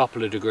to a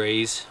couple of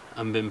degrees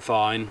and been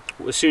fine.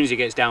 As soon as it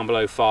gets down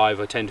below 5,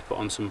 I tend to put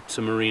on some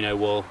merino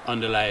wool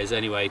underlayers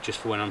anyway, just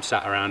for when I'm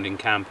sat around in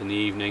camp in the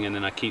evening, and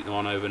then I keep them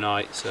on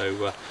overnight.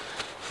 So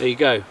there you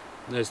go,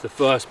 there's the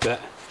first bit.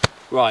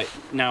 Right,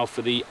 now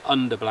for the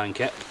under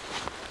blanket.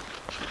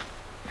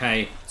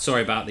 Hey,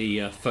 sorry about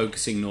the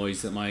focusing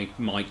noise that my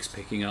mic's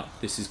picking up.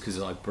 This is because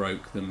I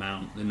broke the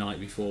mount the night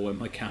before when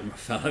my camera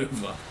fell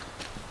over.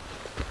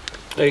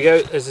 There you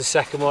go, there's the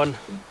second one.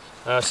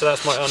 So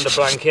that's my under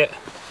blanket,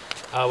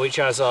 which,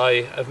 as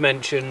I have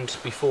mentioned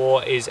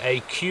before, is a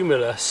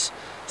Cumulus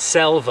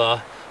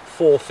Selva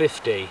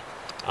 450.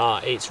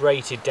 It's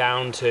rated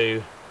down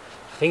to,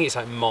 I think it's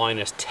like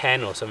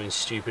 -10 or something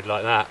stupid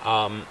like that.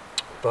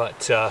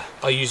 But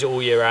I use it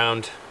all year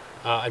round.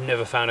 I've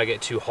never found I get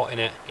too hot in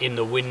it. In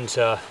the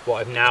winter,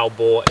 what I've now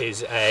bought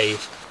is a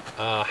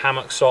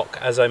hammock sock,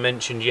 as I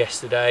mentioned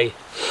yesterday,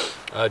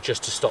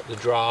 just to stop the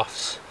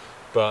drafts.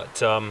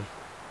 But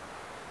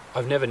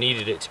I've never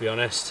needed it, to be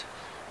honest.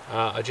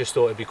 I just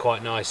thought it'd be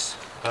quite nice.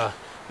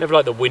 Never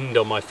like the wind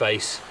on my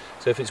face,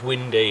 so if it's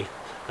windy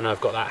and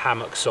I've got that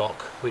hammock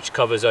sock which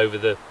covers over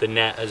the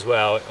net as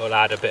well, it will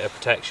add a bit of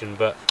protection.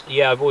 But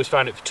yeah, I've always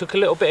found it took a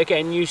little bit of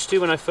getting used to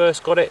when I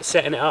first got it,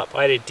 setting it up.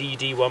 I had a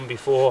DD one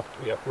before.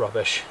 Yeah,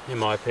 rubbish in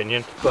my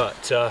opinion,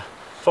 but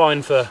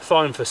fine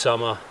for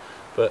summer,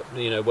 but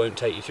you know, won't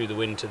take you through the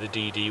winter, the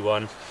DD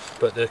one.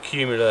 But the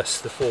Cumulus,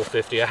 the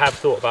 450, I have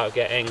thought about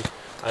getting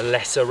a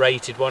lesser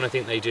rated one. I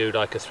think they do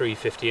like a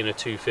 350 and a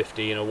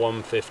 250 and a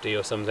 150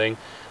 or something.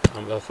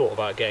 I thought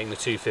about getting the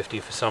 250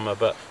 for summer,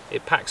 but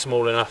it packs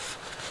small enough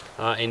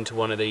into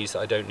one of these that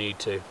I don't need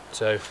to.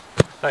 So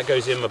that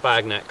goes in my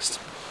bag next.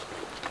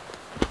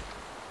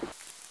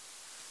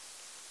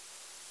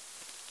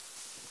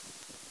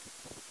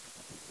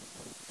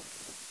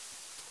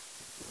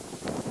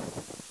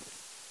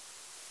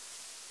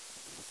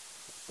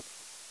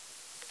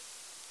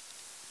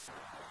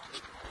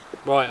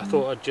 Right, I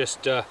thought I'd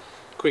just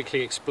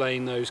quickly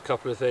explain those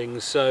couple of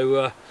things.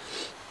 So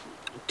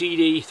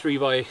DD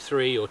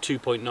 3x3 or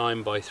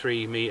 2.9 by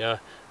 3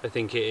 meter, I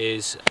think it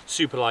is,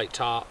 super light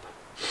tarp.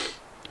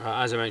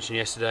 As I mentioned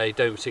yesterday,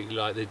 don't particularly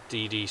like the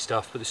DD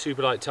stuff, but the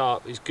super light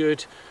tarp is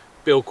good.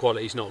 Build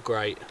quality is not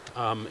great.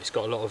 It's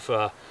got a lot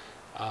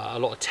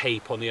of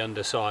tape on the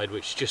underside,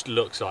 which just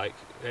looks like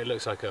a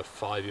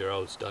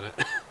 5-year-old's done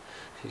it.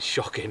 It's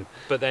shocking.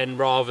 But then,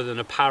 rather than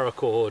a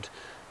paracord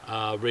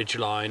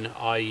Ridgline,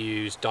 I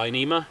use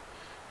dyneema.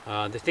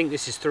 I think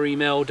this is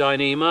 3mm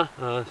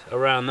dyneema,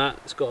 around that.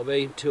 It's got to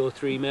be 2 or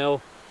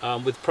 3mm,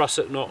 with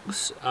prusik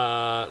knots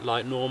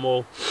like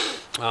normal.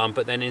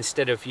 But then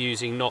instead of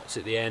using knots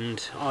at the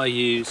end, I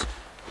use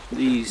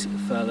these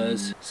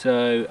fellas.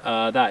 So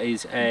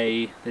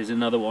there's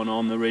another one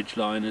on the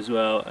Ridgeline as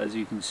well, as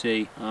you can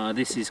see.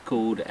 This is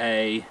called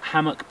a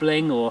hammock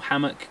bling or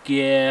hammock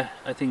gear,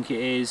 I think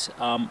it is.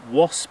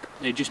 Wasp.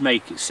 They just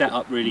make it set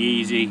up really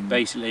easy.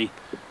 Basically,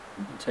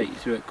 I'll take you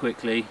through it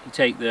quickly. You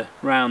take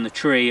round the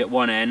tree at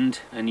one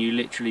end and you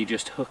literally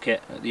just hook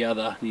it at the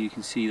other. You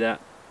can see that.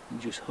 You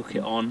just hook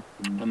it on,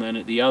 and then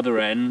at the other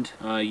end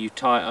you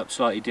tie it up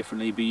slightly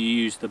differently, but you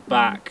use the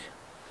back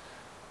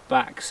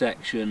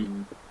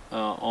section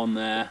on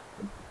there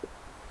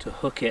to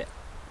hook it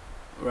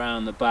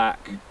around the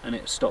back, and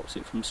it stops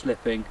it from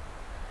slipping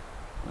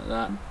like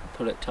that.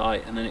 Pull it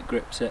tight and then it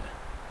grips it.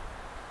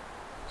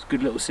 It's a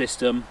good little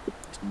system.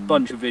 There's a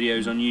bunch of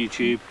videos on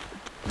YouTube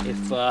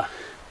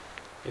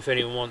if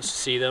anyone wants to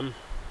see them.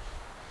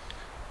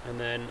 And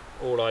then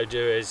all I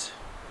do is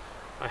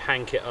I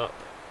hank it up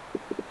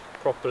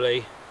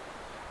properly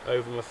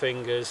over my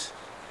fingers,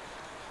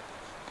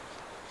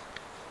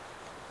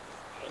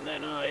 and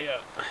then I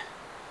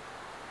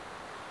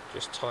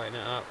just tighten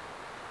it up,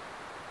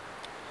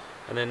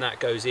 and then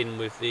that goes in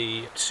with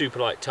the super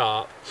light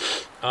tarp.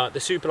 The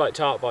super light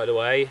tarp, by the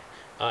way,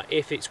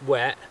 if it's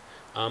wet,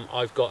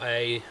 I've got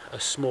a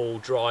small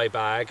dry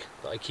bag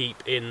that I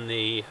keep in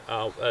the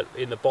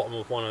bottom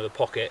of one of the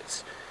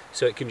pockets,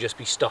 so it can just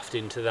be stuffed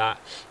into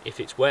that if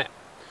it's wet.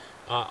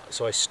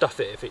 So I stuff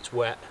it if it's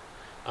wet.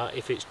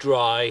 If it's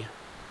dry,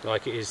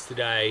 like it is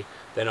today,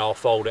 then I'll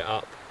fold it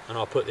up and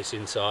I'll put this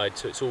inside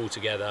so it's all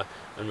together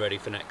and ready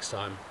for next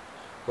time.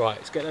 Right,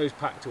 let's get those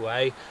packed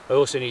away. I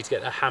also need to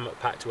get the hammock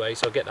packed away,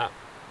 so I'll get that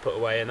put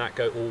away, and that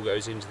all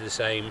goes into the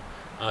same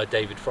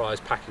David Fry's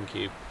packing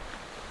cube.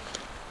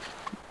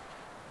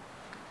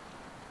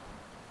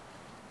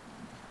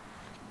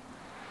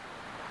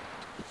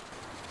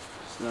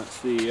 So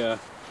that's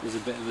there's a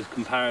bit of a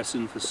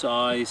comparison for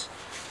size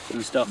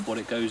and stuff, what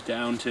it goes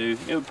down to.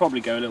 It would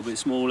probably go a little bit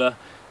smaller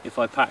if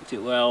I packed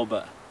it well,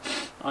 but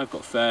I've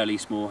got fairly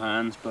small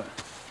hands, but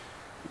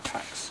it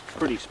packs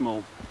pretty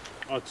small.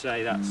 I'd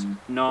say that's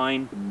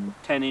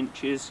 9-10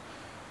 inches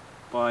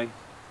by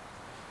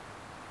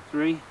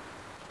 3.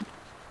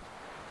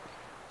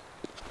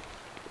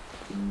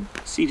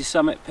 Cedar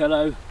Summit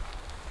pillow,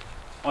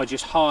 I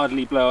just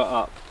hardly blow it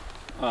up.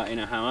 in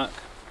a hammock,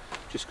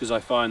 just because I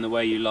find the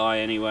way you lie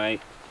anyway,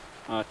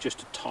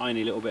 just a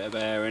tiny little bit of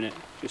air in it,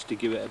 just to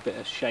give it a bit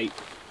of shape,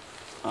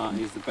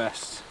 is the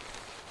best.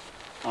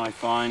 I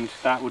find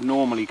that would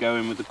normally go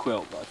in with the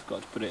quilt, but I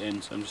forgot to put it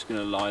in, so I'm just going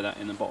to lie that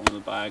in the bottom of the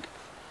bag.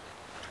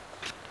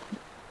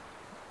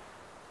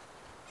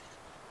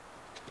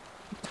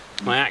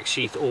 My axe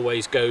sheath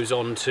always goes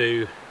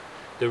onto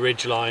the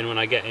Ridgline when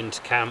I get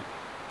into camp,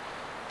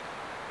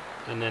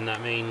 and then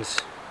that means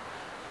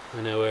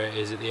I know where it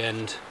is at the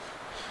end.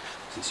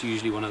 It's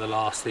usually one of the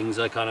last things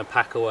I kind of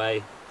pack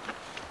away.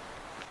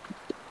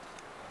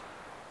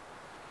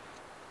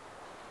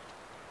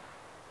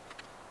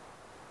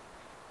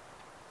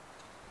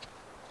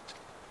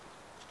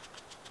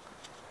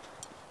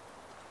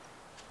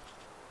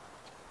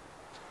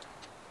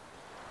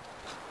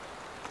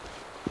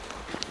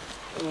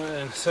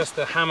 So that's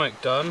the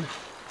hammock done.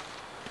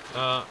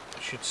 I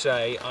should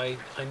say I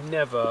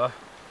never,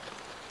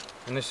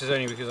 and this is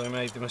only because I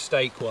made the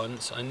mistake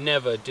once, I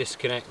never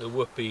disconnect the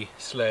whoopee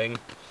sling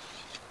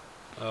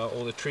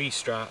or the tree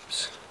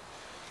straps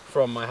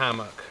from my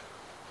hammock.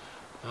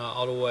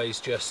 I'll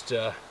always just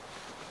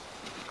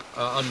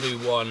undo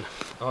one.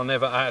 I'll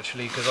never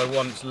actually, because I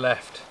once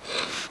left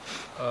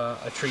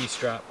a tree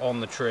strap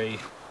on the tree,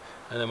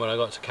 and then when I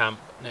got to camp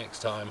next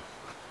time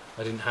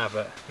I didn't have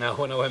it. Now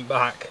when I went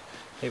back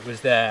it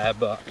was there,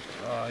 but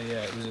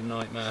yeah, it was a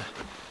nightmare,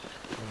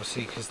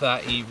 obviously, because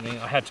that evening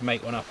I had to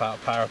make one up out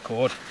of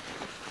paracord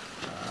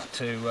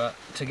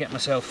to get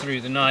myself through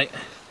the night.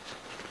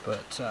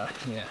 But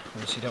yeah,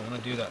 obviously don't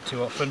want to do that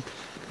too often.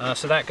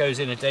 So that goes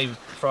in a David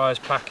Fryer's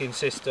packing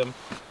system,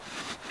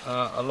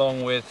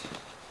 along with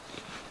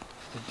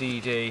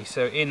the DD.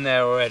 So in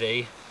there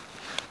already,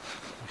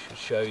 I should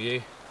show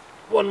you,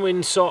 one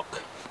wind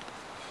sock,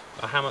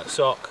 a hammock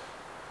sock,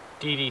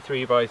 DD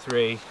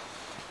 3x3,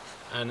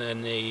 and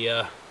then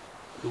the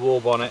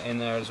wall bonnet in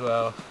there as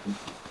well.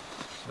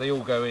 So they all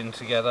go in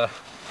together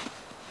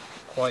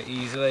quite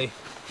easily.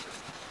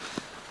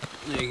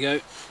 There you go.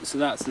 So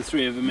that's the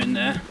three of them in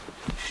there.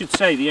 I should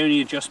say the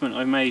only adjustment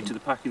I've made to the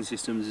packing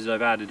systems is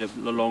I've added a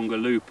longer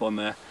loop on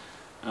there.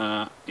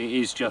 It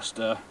is just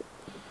a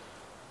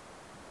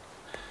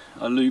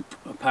loop,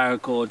 a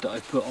paracord that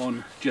I put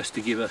on just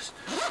to give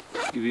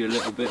you a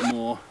little bit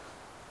more,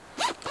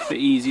 a bit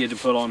easier to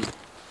pull on.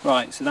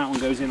 Right, so that one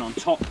goes in on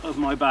top of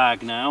my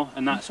bag now,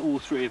 and that's all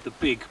three of the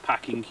big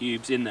packing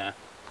cubes in there.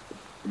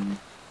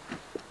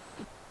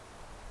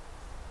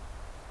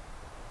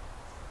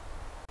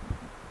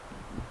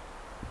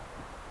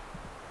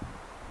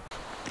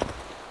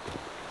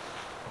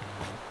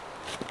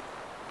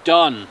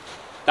 Done.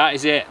 That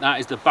is it.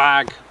 That is the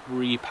bag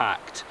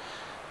repacked.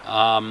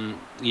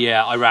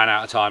 Yeah, I ran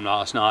out of time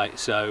last night,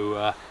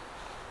 so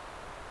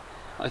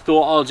I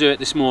thought I'll do it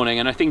this morning,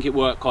 and I think it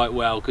worked quite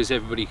well because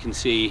everybody can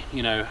see,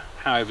 you know,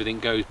 how everything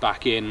goes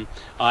back in.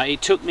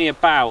 It took me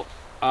about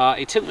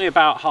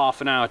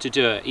half an hour to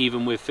do it,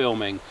 even with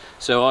filming.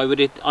 So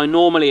I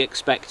normally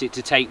expect it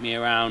to take me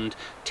around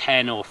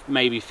 10 or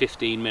maybe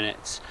 15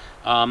 minutes.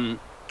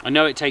 I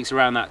know it takes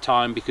around that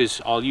time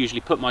because I'll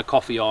usually put my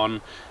coffee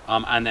on,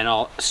 and then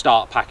I'll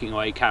start packing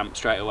away camp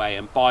straight away,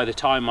 and by the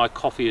time my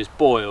coffee is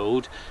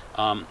boiled,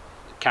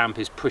 camp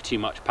is pretty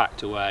much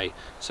packed away.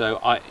 So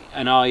I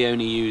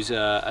only use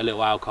a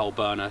little alcohol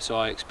burner, so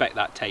I expect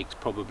that takes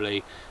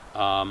probably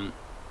 10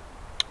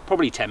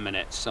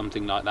 minutes,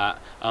 something like that,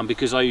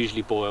 because I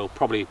usually boil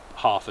probably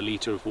half a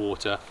litre of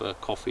water for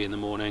coffee in the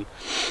morning,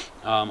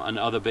 and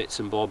other bits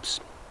and bobs.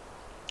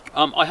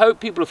 I hope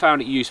people have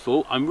found it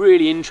useful. I'm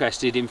really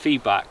interested in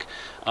feedback.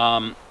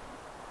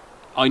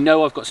 I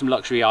know I've got some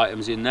luxury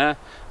items in there.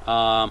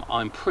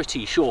 I'm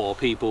pretty sure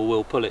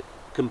people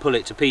can pull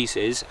it to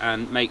pieces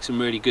and make some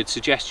really good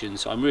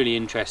suggestions, so I'm really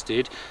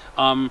interested.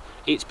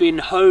 It's been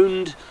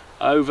honed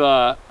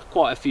over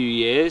quite a few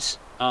years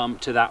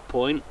to that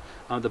point.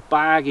 The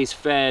bag is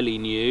fairly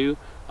new.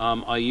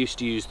 I used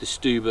to use the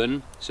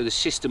Steuben, so the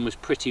system was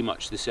pretty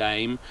much the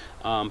same,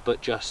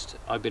 but just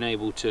I've been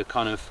able to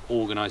kind of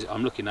organise it.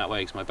 I'm looking that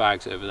way because my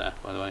bag's over there,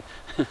 by the way.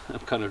 I'm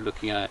kind of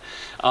looking at it.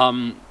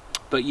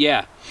 But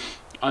yeah,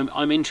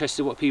 I'm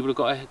interested what people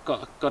have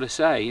got to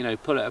say. You know,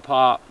 pull it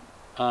apart,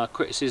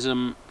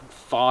 criticism,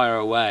 fire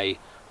away.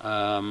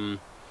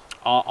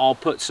 I'll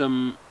put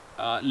some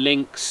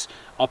links.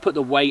 I'll put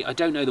the weight. I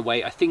don't know the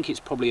weight. I think it's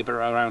probably about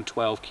around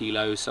 12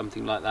 kilos,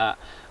 something like that.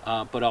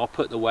 But I'll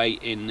put the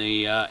weight in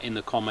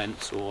the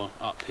comments or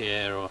up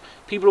here. Or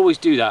people always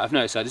do that. I've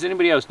noticed that. Does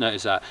anybody else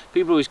notice that?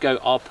 People always go,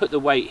 "I'll put the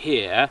weight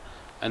here,"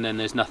 and then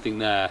there's nothing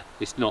there.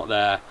 It's not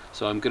there.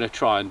 So I'm going to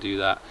try and do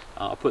that.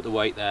 I'll put the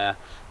weight there.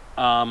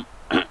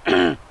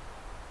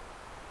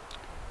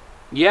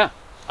 Yeah.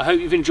 I hope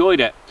you've enjoyed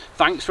it.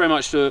 Thanks very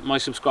much to my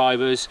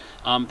subscribers,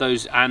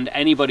 those and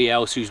anybody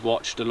else who's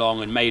watched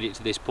along and made it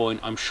to this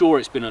point. I'm sure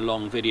it's been a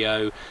long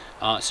video,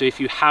 so if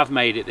you have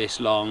made it this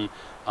long,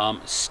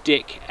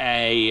 stick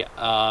a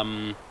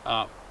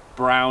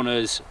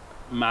Browner's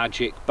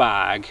magic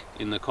bag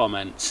in the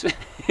comments.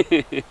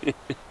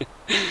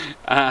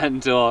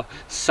 And or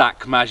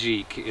sac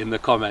magique in the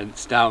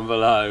comments down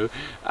below,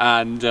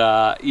 and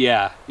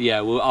yeah,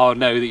 well, I'll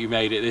know that you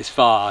made it this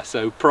far,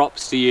 so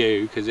props to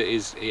you, because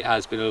it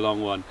has been a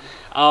long one.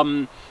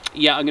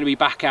 Yeah, I'm going to be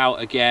back out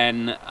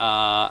again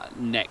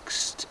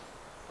next.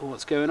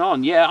 What's going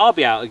on? Yeah, I'll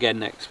be out again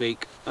next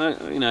week.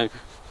 You know,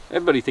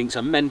 everybody thinks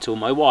I'm mental.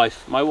 My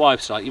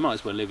wife's like, you might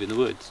as well live in the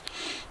woods.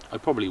 I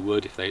probably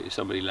would if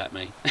somebody let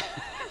me.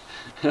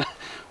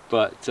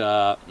 But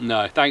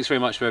no, thanks very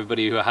much for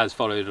everybody who has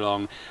followed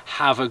along.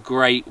 Have a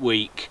great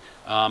week.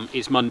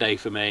 It's Monday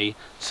for me,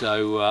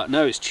 so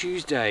no, it's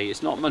Tuesday.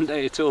 It's not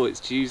Monday at all, it's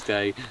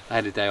Tuesday. I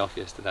had a day off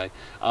yesterday.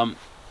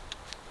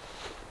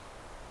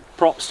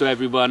 Props to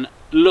everyone.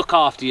 Look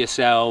after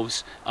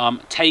yourselves.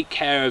 Take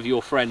care of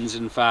your friends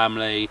and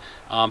family.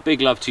 Big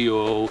love to you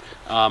all.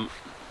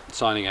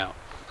 Signing out.